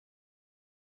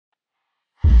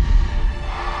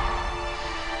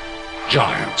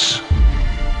giants.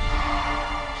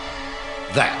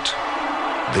 That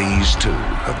these two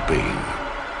have been.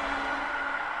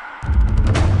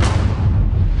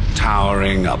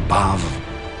 Towering above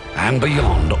and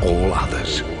beyond all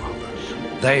others.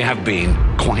 They have been,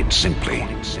 quite simply,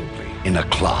 in a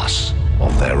class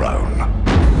of their own.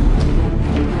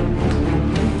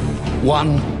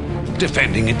 One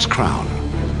defending its crown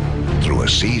through a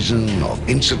season of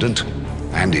incident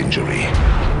and injury.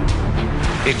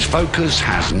 Its focus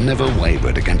has never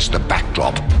wavered against the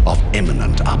backdrop of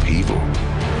imminent upheaval.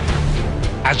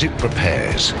 As it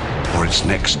prepares for its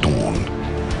next dawn,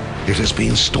 it has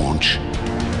been staunch,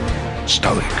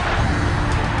 stoic,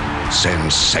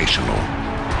 sensational.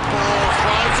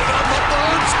 Flies it on the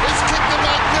boards. He's kicked a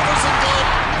magnificent goal.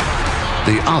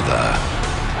 The other,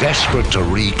 desperate to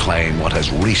reclaim what has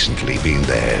recently been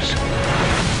theirs.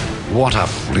 What a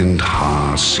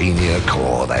flint-hard senior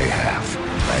core they have.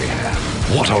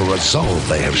 What a resolve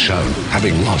they have shown,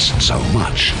 having lost so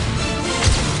much.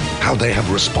 How they have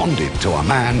responded to a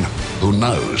man who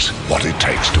knows what it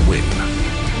takes to win.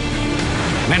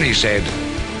 Many said,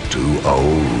 too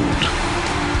old,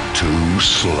 too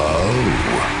slow.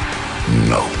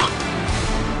 Nope.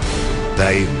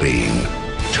 They've been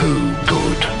too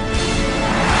good.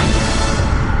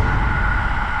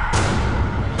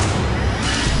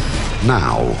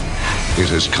 Now, it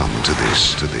has come to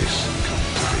this.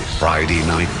 Friday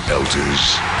night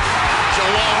belters.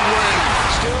 Geelong win.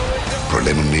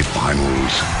 Preliminary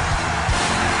finals.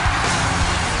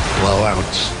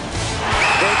 Blowouts.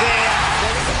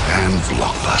 And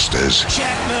blockbusters.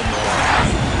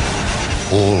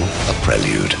 All a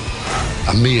prelude.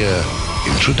 A mere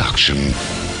introduction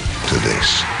to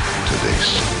this.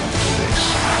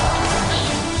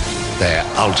 Their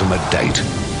ultimate date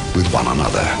with one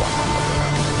another.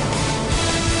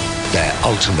 Their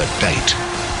ultimate date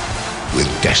with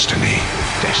destiny.